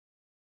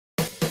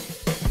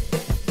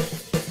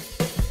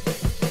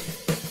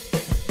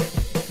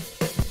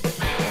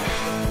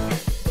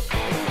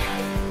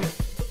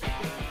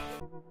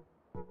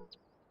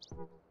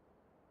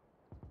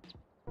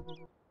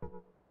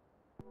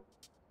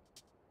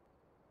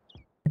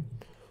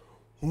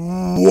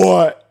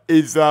What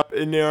is up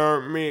in the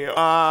army?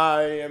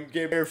 I am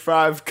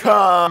Gamer5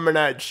 coming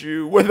at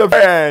you with a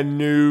brand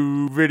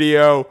new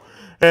video.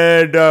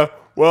 And,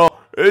 well,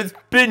 it's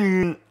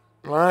been,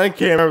 I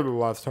can't remember the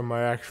last time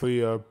I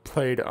actually,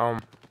 played,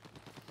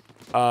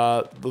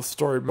 the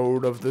story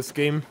mode of this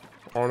game,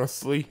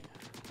 honestly.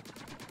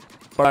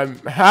 But I'm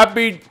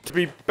happy to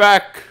be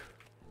back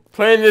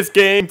playing this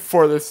game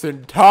for this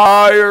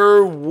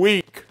entire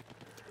week.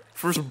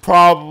 For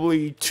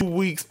probably 2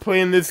 weeks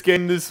playing this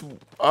game this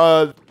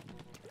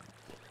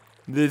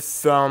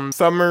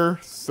summer,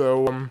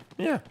 so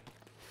yeah.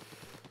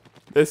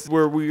 This is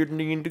where we're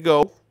needing to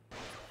go.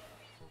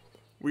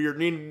 We're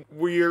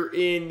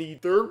in the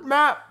third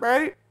map,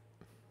 right?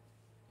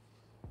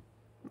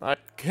 I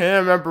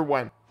can't remember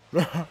when.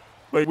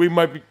 Like, we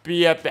might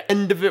be at the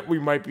end of it, we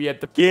might be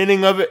at the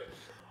beginning of it.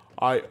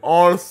 I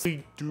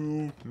honestly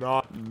do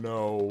not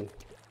know.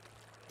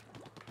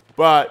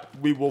 But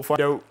we will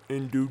find out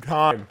in due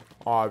time,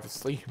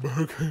 obviously.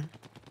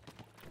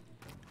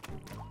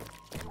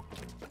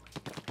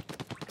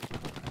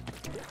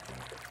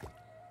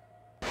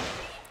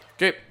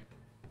 Okay.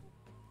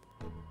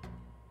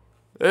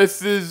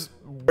 This is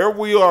where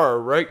we are,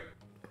 right?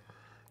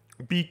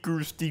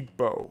 Beaker's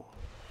Depot.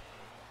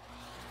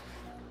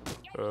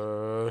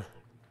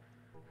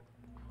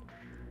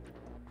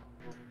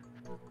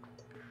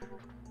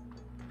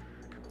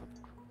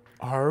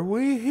 Are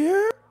we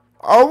here?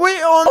 Are we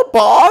on the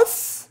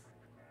boss?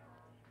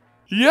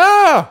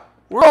 Yeah,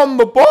 we're on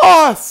the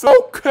boss.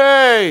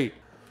 Okay.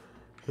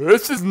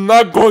 This is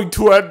not going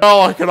to end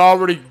well. I can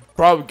already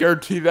probably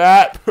guarantee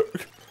that.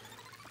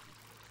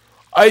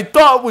 I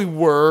thought we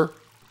were.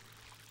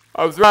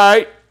 I was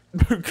right.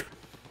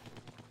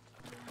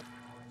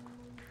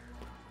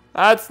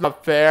 That's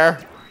not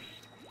fair.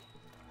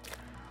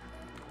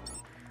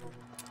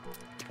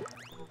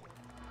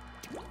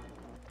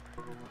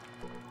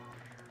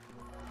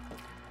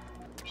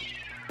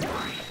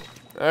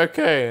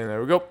 Okay, and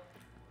there we go.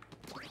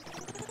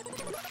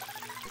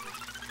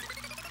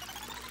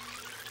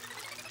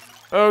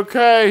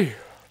 Okay.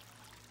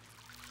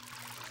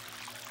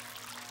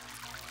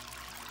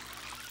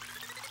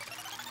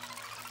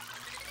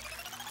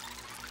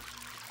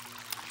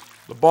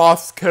 The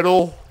boss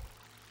kettle.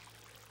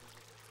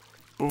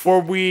 Before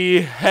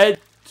we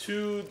head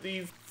to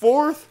the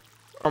fourth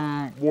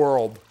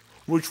world,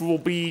 which will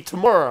be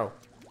tomorrow.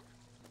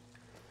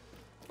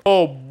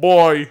 Oh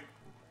boy.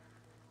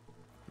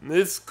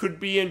 This could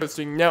be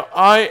interesting. Now,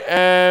 I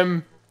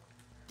am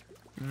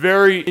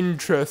very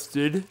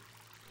interested.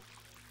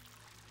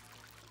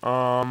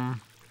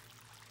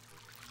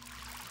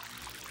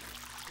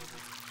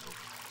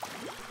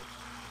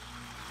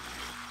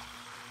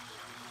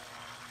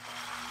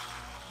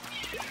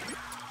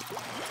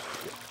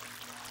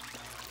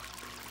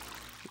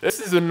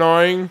 This is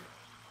annoying.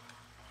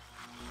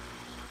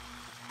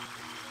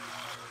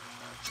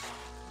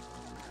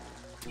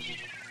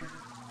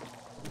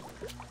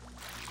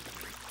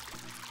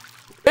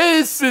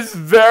 This is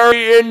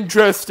very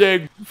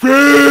interesting.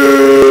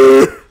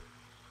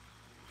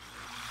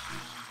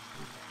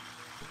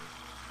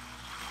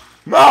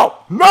 No,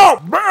 no.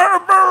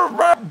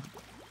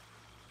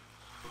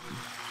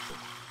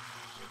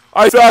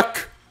 I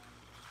suck.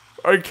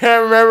 I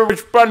can't remember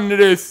which button it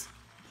is.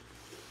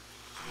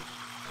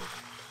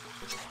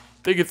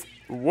 I think it's,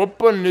 what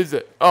button is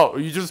it? Oh,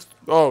 just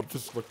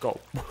let go.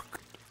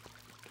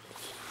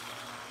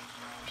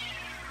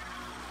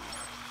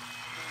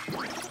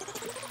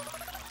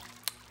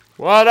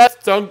 Well,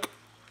 that stunk.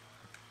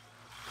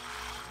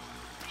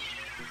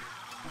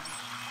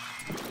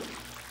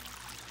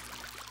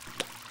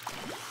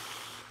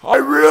 I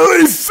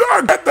really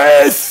suck at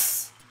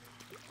this!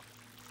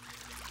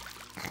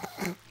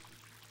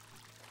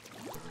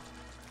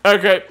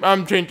 Okay,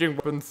 I'm changing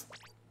weapons.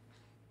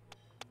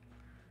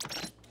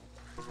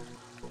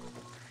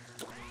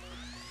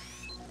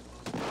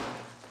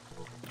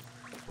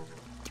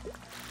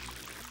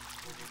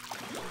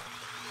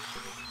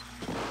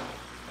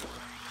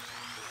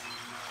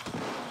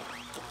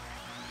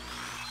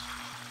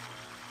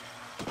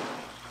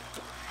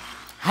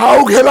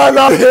 How can I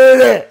not hit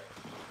it?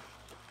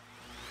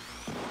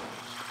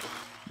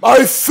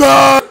 I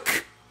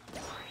suck!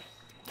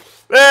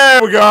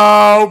 There we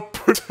go!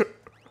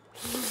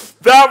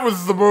 That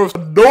was the most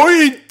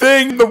annoying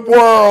thing in the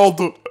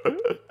world!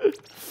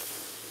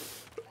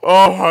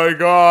 Oh my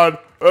god.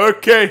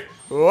 Okay,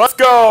 let's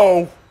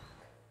go!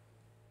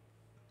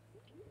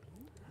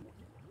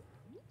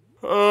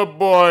 Oh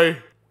boy.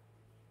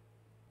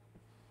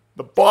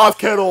 The boss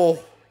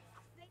kettle.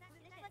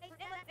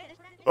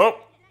 Oh.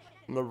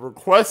 The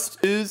request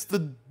is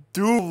the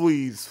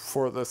doolies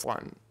for this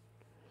one.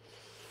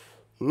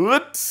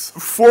 Lips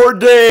for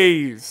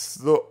days.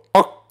 The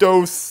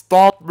Octo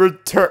Stomp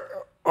return.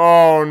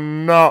 Oh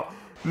no.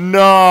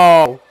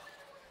 No.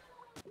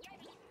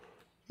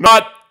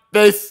 Not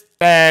this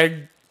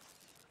thing.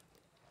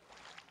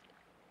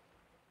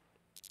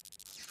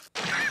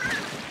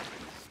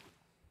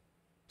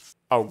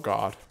 Oh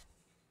god.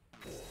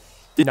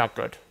 Not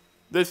good.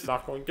 This is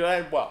not going to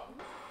end well.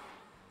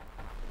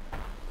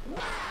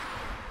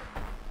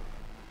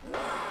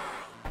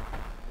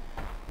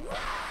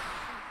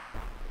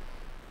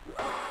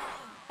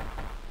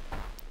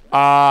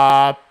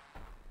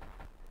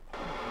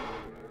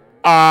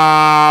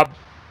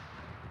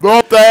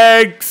 No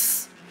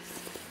thanks.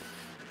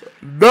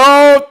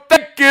 No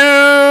thank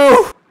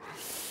you.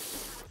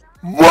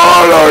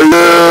 What are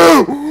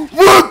you?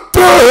 What the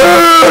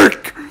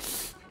heck?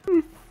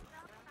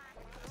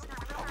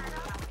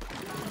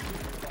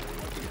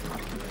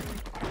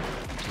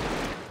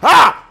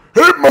 Ah!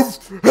 Hit moves!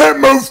 Hit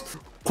moves!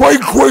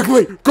 Quite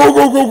quickly! Go,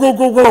 go, go, go,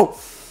 go, go!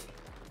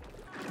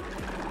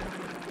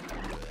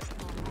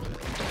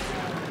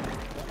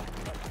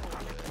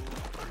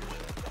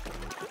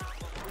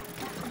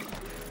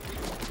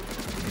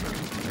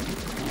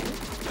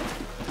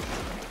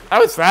 That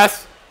was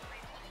fast.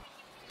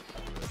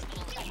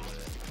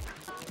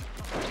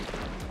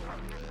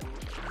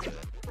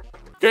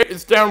 Okay,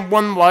 it's down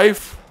 1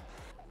 life.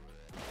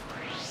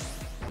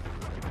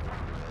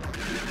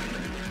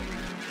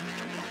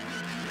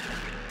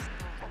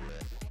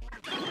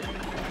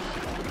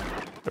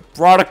 I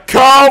brought a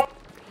coat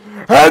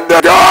and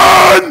a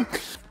gun!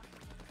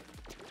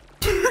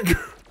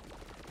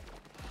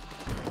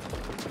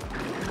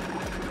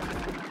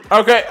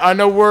 Okay, I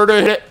know where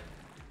to hit.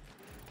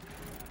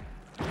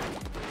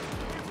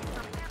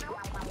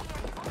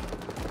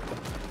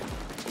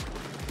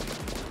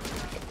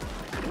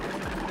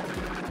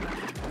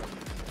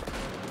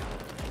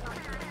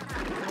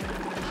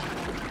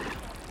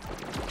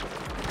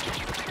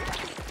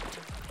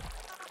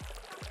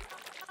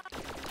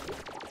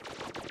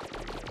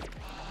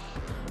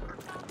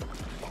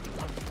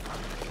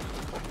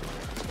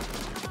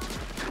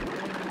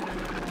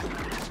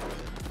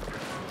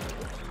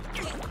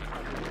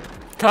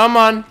 Come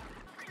on.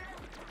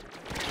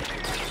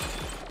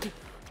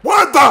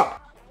 What the?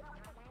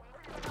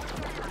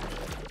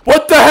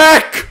 What the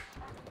heck?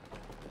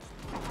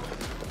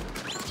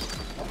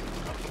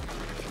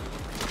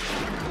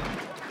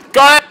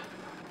 Got it.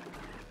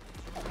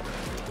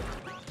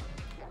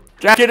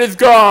 Jacket is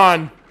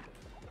gone.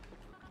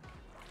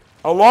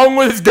 Along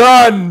with his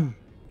gun.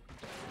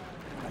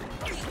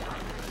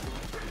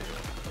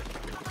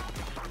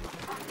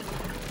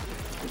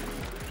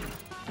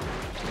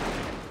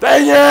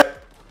 Dang it!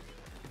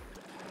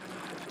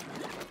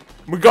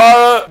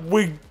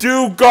 We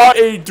do got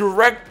a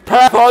direct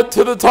path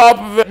onto the top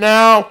of it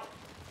now.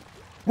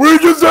 We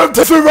just have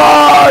to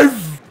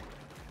survive!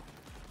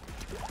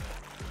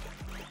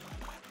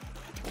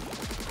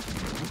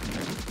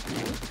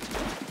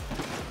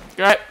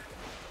 Okay.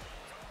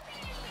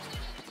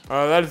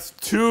 That is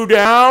 2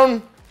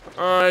 down.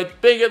 I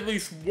think at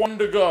least 1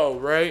 to go,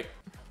 right?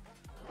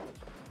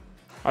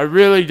 I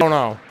really don't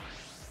know.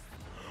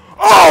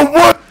 Oh,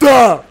 what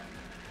the?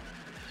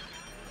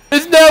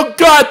 It's now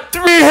got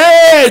 3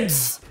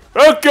 heads!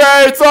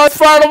 Okay, it's on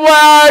final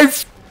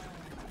life!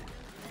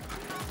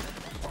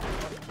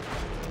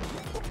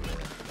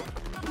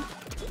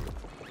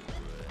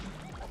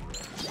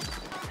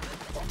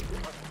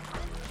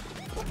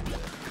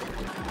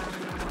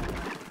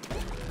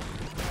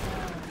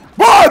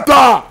 What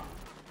the?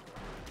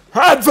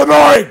 That's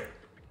annoying!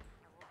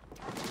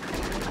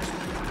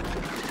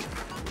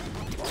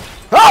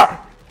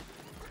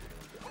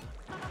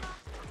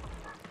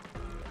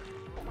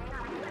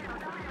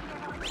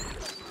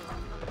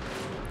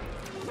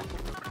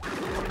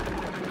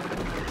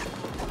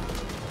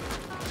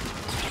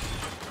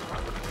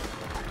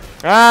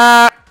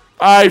 Ah!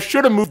 I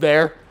should have moved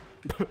there.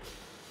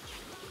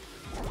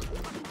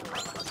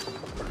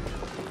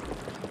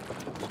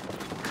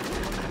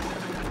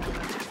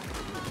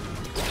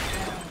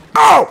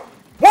 Oh!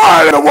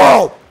 Why in the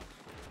world?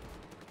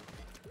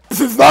 This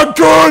is not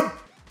good!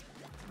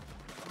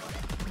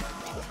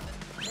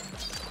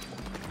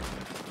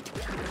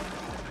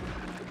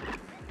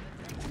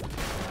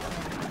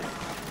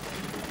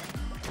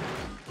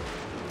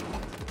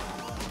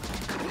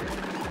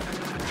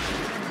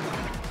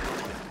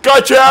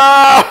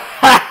 Gotcha!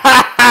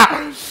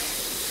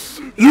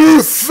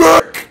 You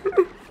suck!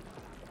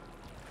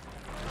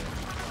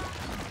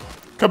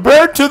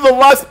 Compared to the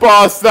last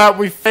boss that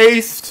we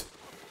faced,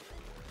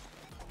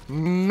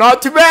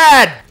 not too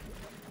bad!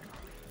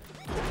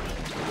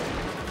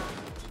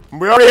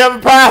 We already have a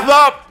path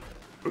up!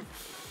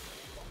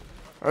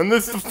 And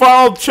this is the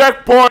final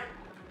checkpoint!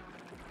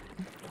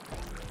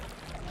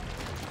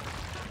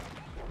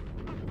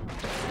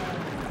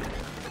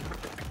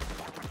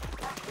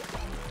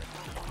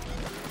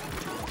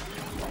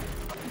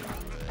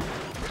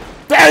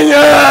 Dang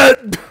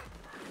it!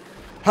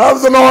 That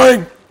was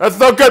annoying! That's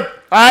not good!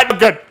 That's not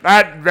good!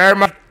 That's very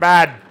much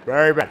bad.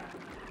 Very bad.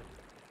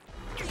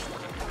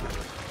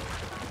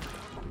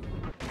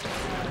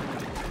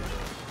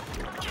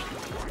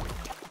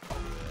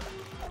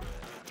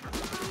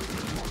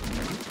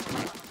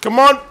 Come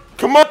on!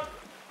 Come on!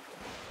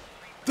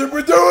 Did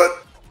we do it?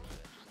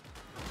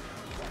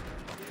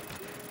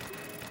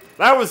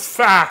 That was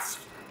fast!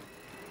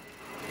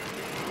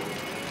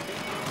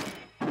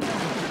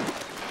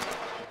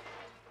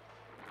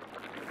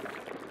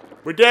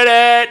 We did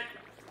it!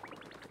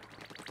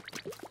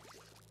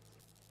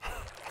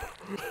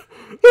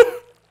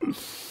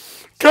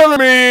 Color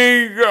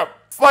me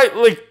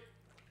slightly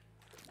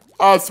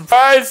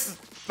surprise!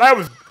 That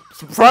was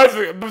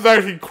surprising. It was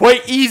actually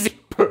quite easy.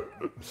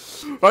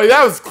 Like,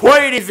 that was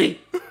quite easy.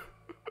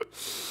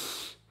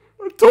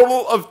 A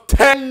total of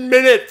 10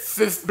 minutes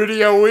this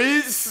video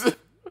is.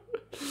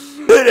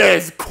 It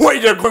is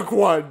quite a quick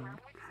one.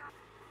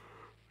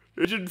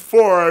 Agent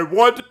 4, I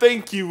want to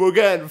thank you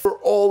again for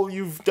all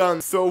you've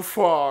done so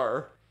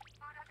far.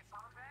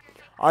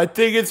 I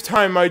think it's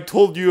time I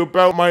told you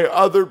about my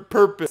other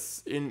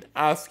purpose in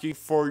asking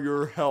for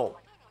your help.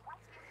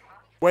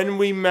 When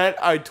we met,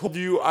 I told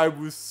you I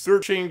was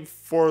searching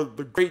for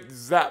the great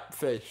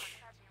zapfish.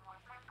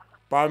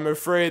 But I'm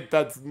afraid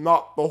that's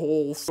not the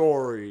whole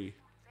story.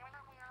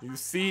 You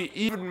see,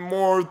 even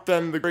more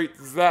than the great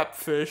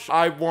zapfish,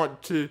 I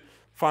want to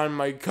find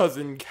my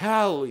cousin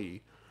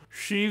Callie.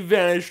 She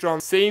vanished on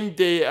the same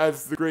day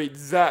as the great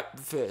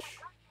zapfish.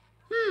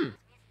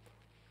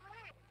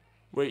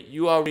 Wait,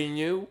 you already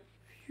knew?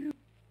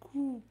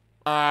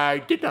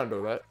 I did not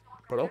know that,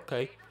 but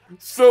okay.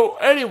 So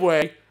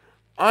anyway,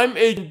 I'm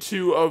Agent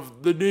 2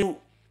 of the new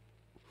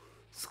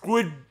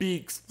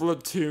Squidbeak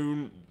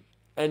Splatoon,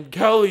 and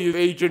Kelly is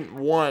Agent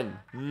 1.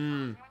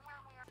 And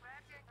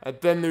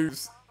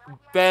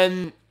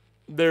then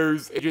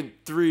there's Agent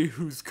 3,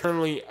 who's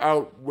currently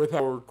out with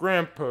our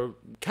grandpa,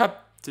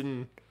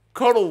 Captain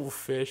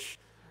Cuttlefish.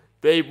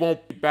 They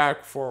won't be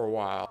back for a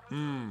while.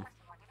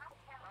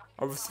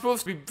 I was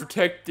supposed to be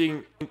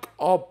protecting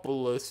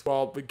Inkopolis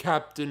while the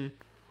captain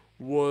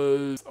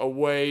was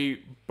away,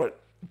 but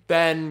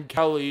then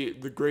Kelly,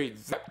 the great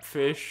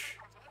zapfish,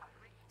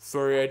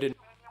 sorry I didn't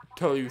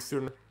tell you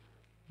sooner,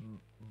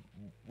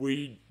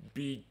 we'd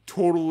be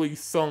totally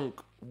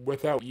sunk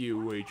without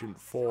you,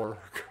 Agent 4.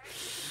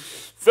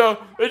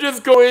 So, let's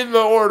just go in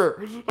the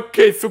order.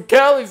 Okay, so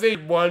Callie's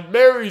Agent 1,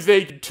 Mary's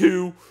Agent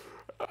 2,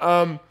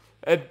 and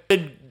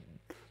then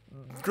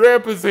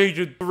Grandpa's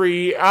Agent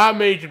 3, I'm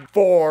Agent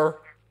 4.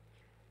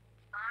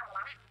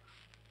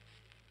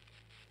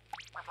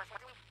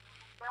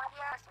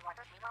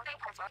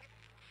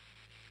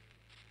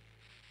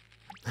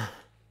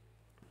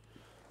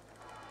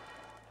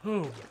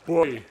 Oh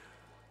boy.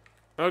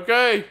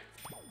 Okay.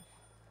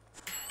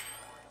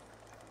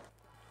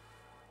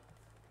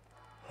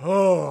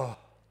 Oh.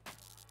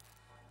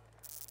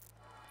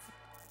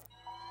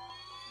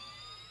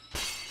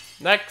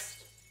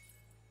 Next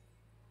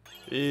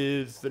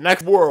is the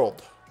next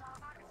world.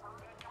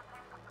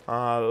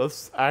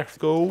 Let's actually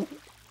go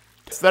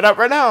test that out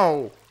right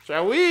now,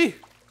 shall we?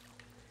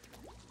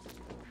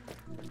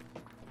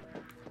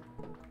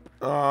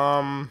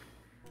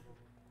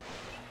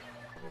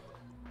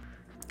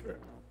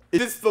 Is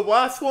this the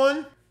last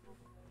one?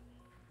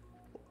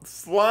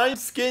 Slime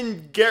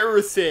Skin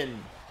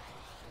Garrison.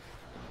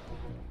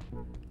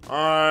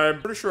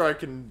 I'm pretty sure I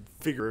can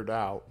figure it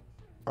out.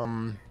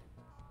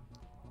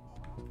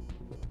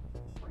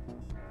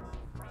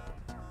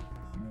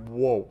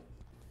 Whoa.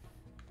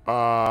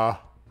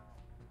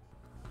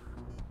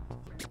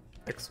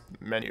 Next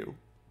menu.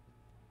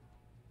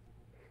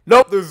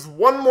 Nope, there's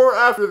one more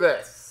after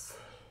this.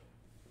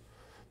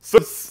 So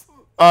it's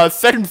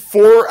second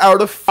 4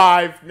 out of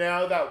 5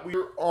 now that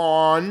we're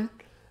on,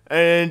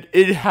 and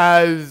it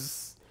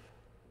has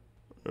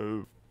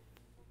 1,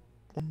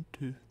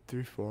 2,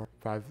 3, 4,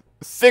 5,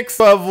 6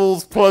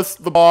 levels plus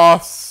the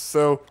boss.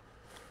 So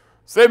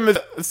same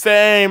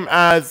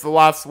as the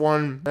last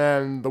one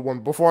and the one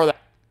before that.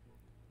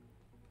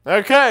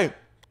 Okay.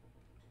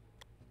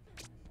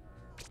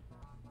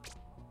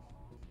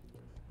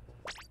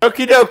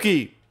 Okie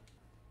dokie.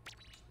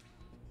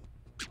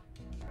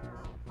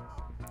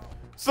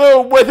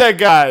 So with that,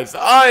 guys,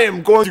 I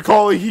am going to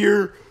call it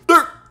here.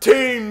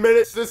 13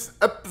 minutes this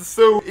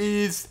episode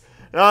is,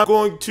 and I'm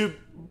going to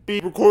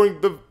be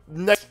recording the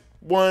next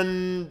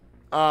one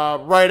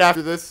right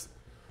after this.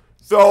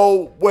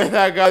 So with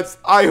that, guys,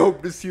 I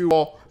hope to see you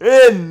all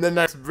in the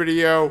next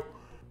video,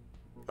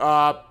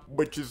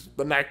 which is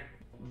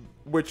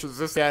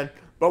this end.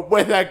 But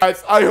with that,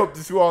 guys, I hope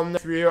to see you all in the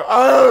next video.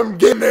 I'm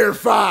Gamer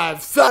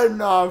 5 signing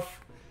off,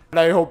 and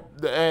I hope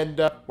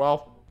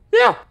well,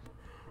 yeah,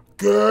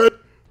 goodbye.